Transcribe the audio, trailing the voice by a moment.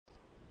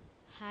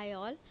Hi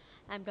all,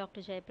 I'm Dr.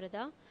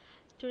 Jayaprada.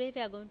 Today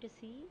we are going to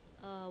see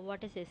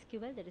what is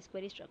SQL, that is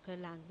query structured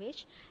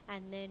language,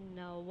 and then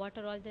what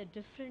are all the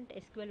different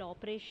SQL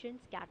operations,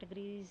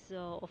 categories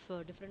of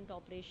different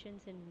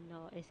operations in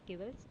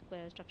SQL,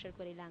 structured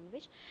query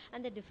language,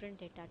 and the different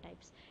data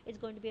types. It's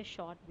going to be a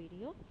short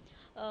video.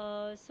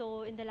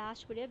 So in the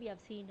last video we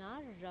have seen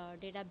our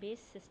database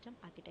system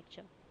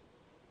architecture.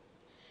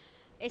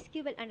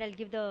 SQL, and I'll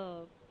give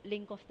the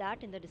link of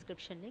that in the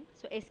description link.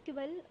 So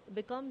SQL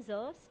becomes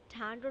a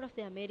standard of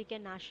the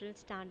American National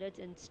Standards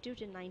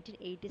Institute in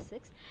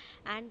 1986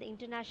 and the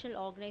International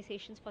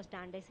Organizations for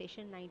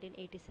Standardization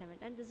 1987,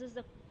 and this is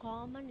the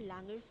common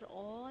language for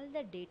all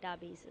the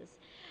databases,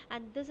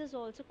 and this is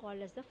also called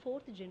as the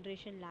fourth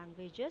generation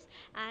languages,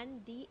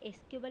 and the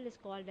SQL is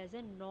called as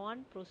a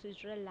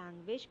non-procedural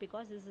language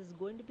because this is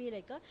going to be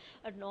like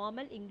a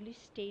normal English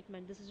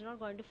statement. This is not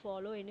going to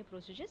follow any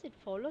procedures. It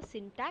follows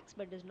syntax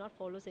but does not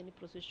follows any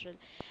procedural.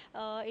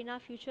 In our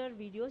future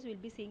videos we'll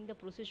be seeing the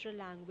procedural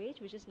language,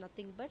 which is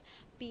nothing but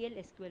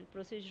PLSQL,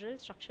 procedural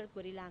structured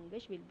query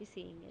language. We'll be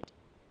seeing it.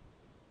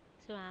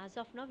 So as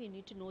of now we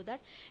need to know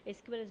that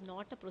SQL is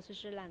not a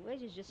procedural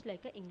language, it's just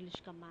like an English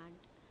command.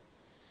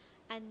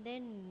 And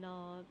then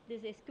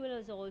this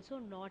SQL is also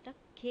not a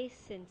case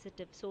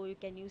sensitive, so you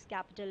can use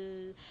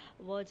capital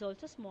words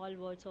also, small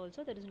words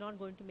also, that is not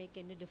going to make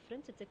any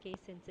difference. It's a case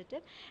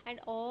sensitive, and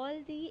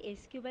all the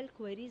SQL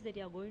queries that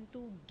you are going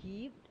to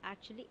give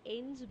actually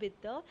ends with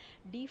the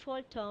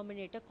default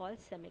terminator called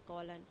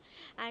semicolon.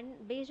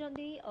 And based on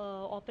the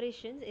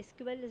operations,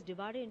 SQL is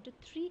divided into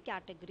three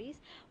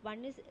categories.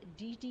 One is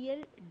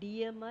DTL,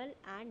 DML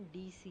and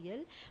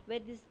DCL, where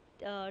this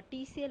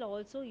TCL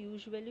also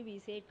usually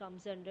we say it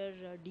comes under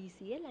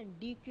DCL, and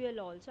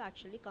DQL also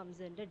actually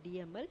comes under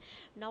DML.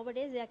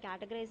 Nowadays they are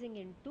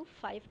categorizing into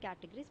 5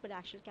 categories, but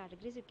actual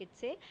categories you could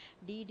say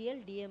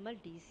DDL, DML,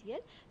 DCL.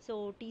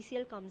 So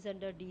TCL comes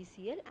under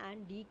DCL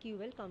and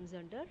DQL comes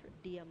under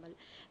DML.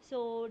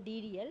 So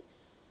DDL,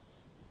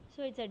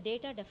 so it's a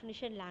data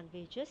definition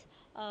languages,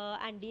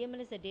 and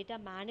DML is the data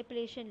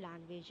manipulation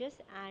languages,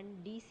 and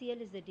DCL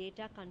is the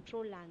data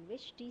control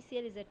language,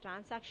 TCL is the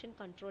transaction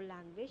control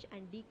language,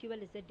 and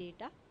DQL is the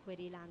data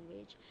query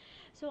language.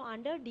 So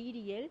under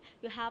DDL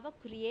you have a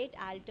create,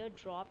 alter,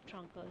 drop,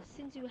 trunker.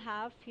 Since you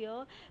have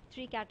here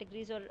 3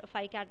 categories or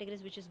 5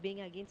 categories, which is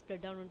being again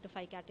split down into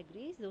 5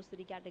 categories, those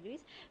 3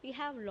 categories, we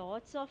have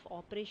lots of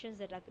operations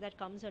that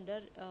comes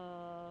under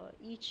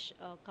each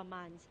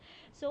commands.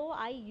 So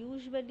I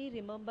usually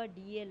remember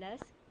DL as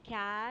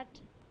cat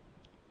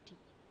t,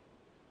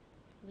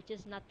 which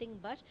is nothing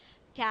but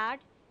cat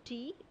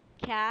t,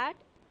 cat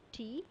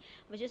t,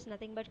 which is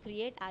nothing but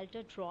create,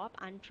 alter, drop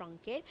and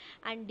truncate.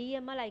 And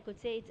DML I could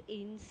say it's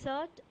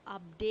insert,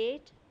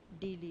 update,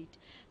 delete.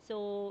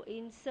 So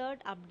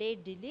insert,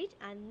 update, delete,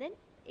 and then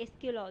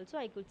SQL also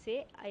I could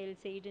say, I'll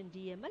say it in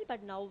DML,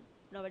 but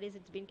nowadays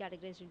it's been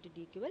categorized into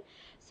DQL.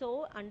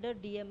 So under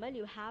DML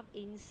you have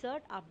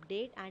insert,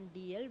 update and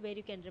DL, where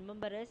you can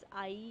remember as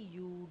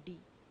IUD.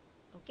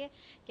 Okay,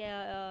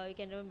 you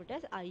can remember it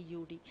as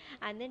IUD.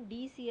 And then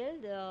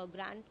DCL, the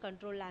grant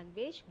control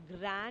language,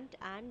 grant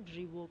and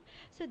revoke.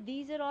 So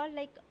these are all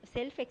like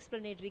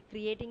self-explanatory,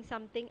 creating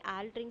something,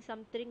 altering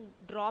something,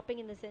 dropping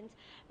in the sense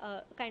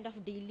kind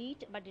of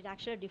delete, but it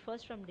actually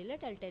differs from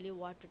delete. I'll tell you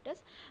what it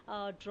is.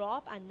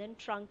 Drop and then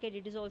truncate,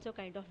 it is also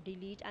kind of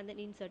delete, and then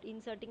insert,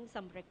 inserting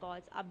some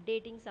records,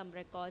 updating some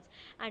records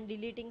and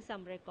deleting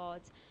some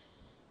records.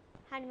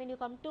 And when you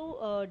come to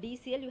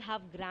DCL, you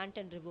have grant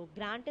and revoke.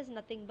 Grant is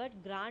nothing but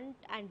grant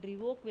and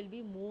revoke will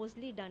be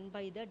mostly done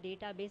by the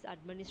database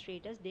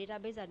administrators.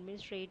 Database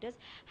administrators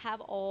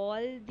have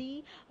all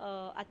the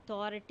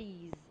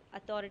authorities,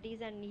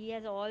 and he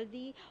has all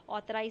the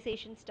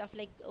authorization stuff,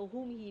 like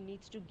whom he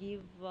needs to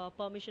give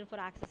permission for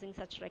accessing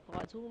such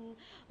records, whom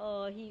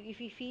he, if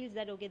he feels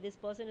that okay, this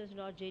person is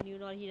not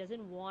genuine or he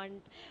doesn't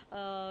want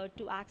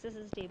to access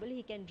his table,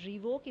 he can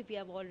revoke if you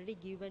have already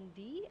given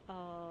the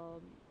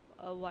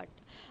what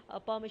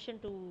permission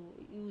to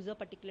use a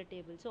particular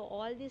table. So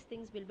all these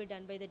things will be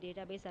done by the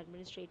database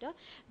administrator.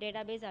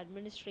 Database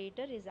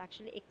administrator is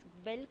actually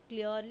well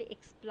clearly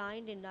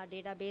explained in our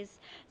database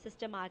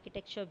system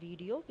architecture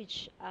video,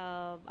 which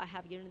I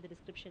have given in the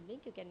description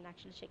link. You can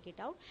actually check it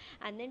out.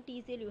 And then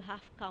TCL, you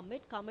have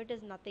commit. Commit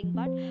is nothing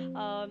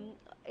but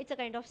it's a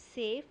kind of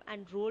save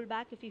and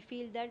rollback. If you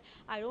feel that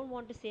I don't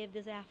want to save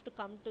this, I have to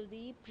come to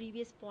the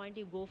previous point,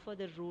 you go for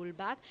the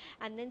rollback.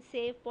 And then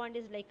save point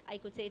is like, I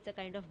could say it's a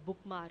kind of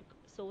bookmark.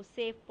 So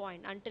save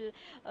point until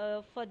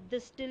for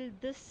this, till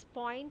this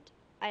point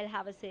I'll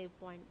have a save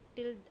point,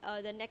 till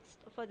the next,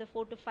 for the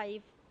 4 to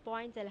 5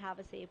 points I'll have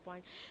a save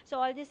point. So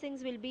all these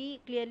things will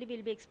be clearly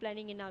will be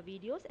explaining in our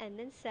videos. And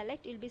then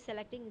select, you'll be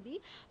selecting the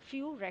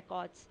few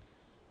records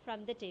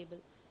from the table.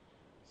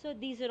 So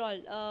these are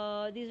all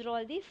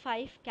the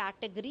five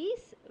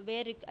categories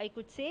where I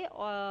could say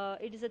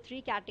it is a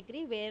three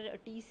category where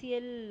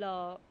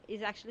TCL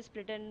is actually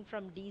split in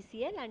from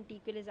DCL and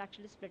TQL is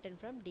actually split in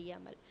from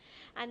DML.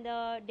 And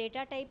the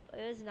data type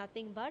is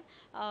nothing but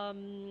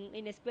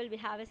in SQL we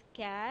have as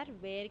char,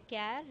 where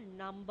char,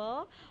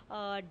 number,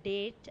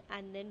 date,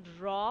 and then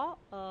raw,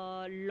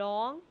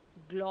 long,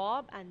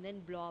 glob, and then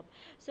blob.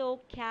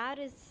 So char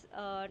is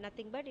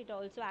nothing but it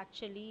also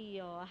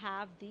actually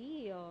have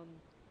the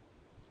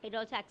it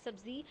also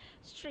accepts the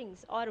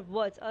strings or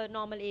words,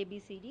 normal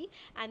ABCD,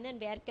 and then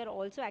varchar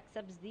also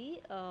accepts the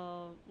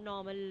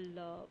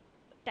normal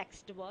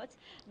text words.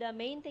 The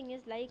main thing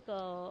is like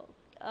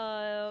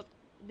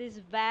this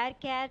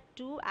varchar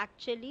 2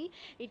 actually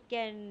it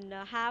can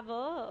have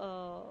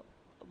a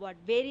what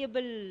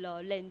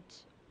variable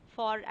length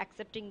for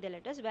accepting the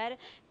letters, where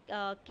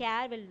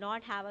char will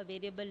not have a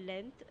variable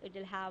length, it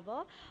will have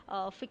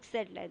a fixed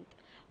length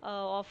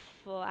of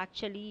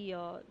actually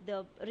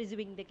the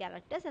receiving the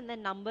characters. And the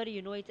number,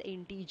 you know, it's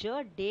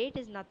integer. Date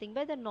is nothing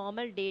but the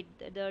normal date.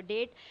 The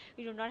date,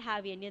 you do not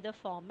have any other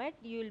format,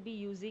 you will be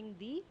using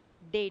the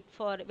date.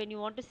 For when you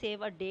want to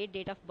save a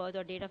date of birth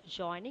or date of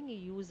joining,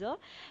 you use a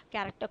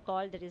character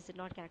called, that is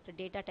not character,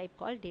 data type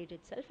called date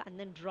itself. And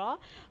then draw,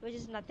 which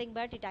is nothing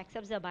but it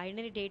accepts the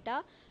binary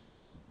data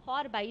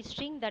or byte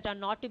string that are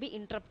not to be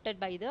interrupted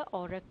by the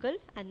oracle.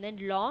 And then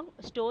long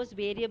stores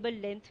variable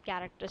length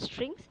character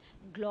strings.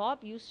 Glob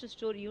used to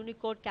store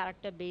unicode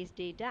character based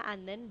data.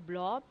 And then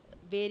blob,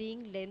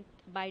 varying length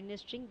binary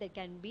string that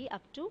can be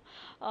up to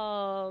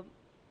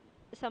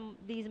some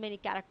these many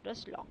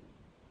characters long.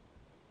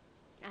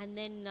 And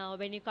then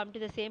when you come to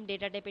the same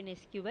data type in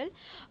SQL,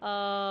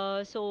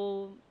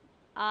 so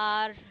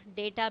our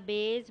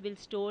database will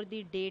store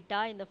the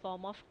data in the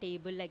form of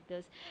table like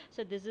this.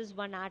 So this is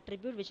one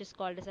attribute which is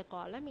called as a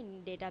column.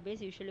 In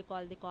database usually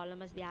call the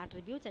column as the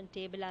attributes and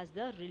table as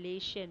the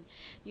relation.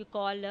 You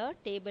call a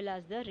table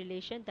as the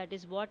relation, that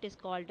is what is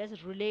called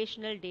as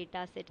relational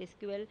data set.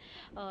 SQL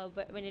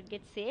when it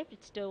gets saved,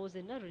 it stores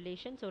in a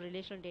relation, so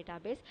relational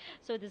database.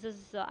 So this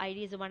is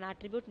ID is one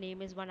attribute,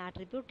 name is one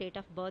attribute, date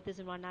of birth is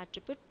in one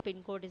attribute,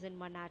 pin code is in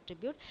one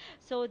attribute.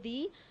 So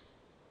the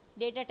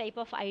data type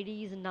of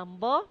ID is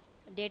number,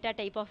 data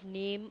type of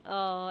name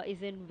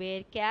is in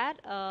varchar,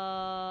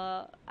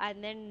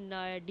 and then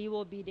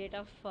DOB, date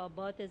of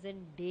birth is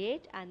in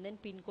date, and then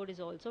pin code is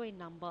also in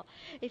number.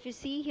 If you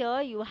see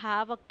here, you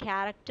have a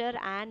character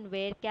and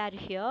varchar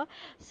here.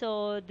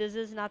 So this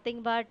is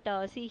nothing but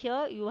see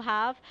here you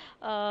have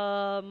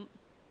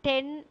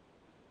 10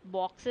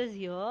 boxes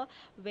here,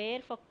 where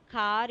for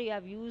car you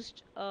have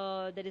used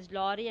there is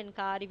lorry and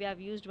car we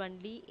have used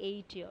only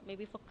 8 here.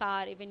 Maybe for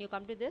car, when you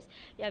come to this,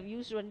 you have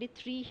used only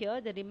 3 here,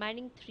 the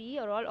remaining 3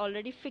 are all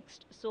already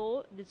fixed,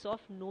 so this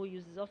of no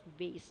use, is of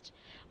waste.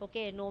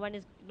 Okay, no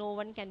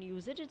one can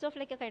use it, it's of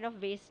like a kind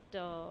of waste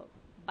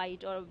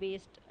byte or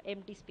waste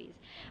empty space.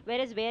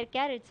 Whereas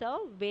varchar, it's a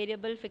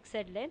variable fixed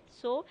length,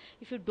 so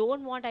if you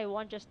don't want, I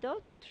want just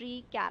the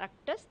 3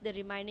 characters, the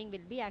remaining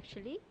will be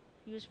actually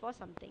used for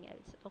something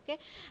else. Okay,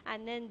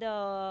 and then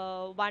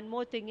the one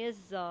more thing is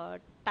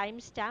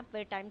timestamp,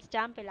 where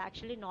timestamp will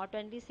actually not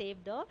only save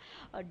the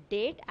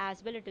date,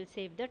 as well it will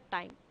save the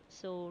time.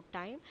 So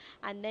time.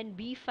 And then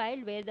B file,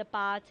 where the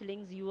paths,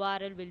 links,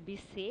 URL will be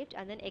saved.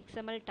 And then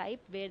XML type,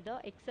 where the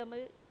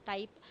XML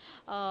type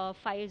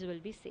files will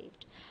be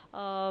saved.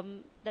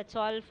 That's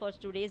all for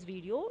today's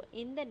video.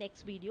 In the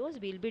next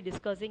videos we'll be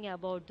discussing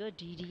about the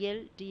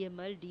DDL,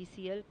 DML,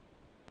 DCL,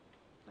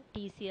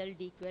 TCL,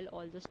 DQL,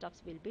 all the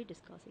stuffs we'll be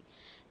discussing.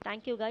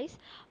 Thank you guys.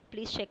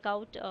 Please check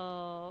out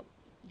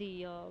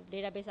the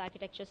database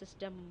architecture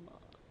system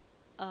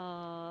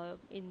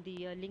in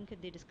the link in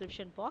the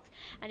description box.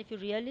 And if you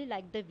really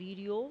like the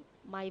video,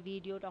 my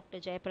video, Dr.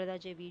 Jayaprada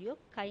J video,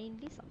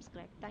 kindly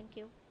subscribe. Thank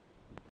you.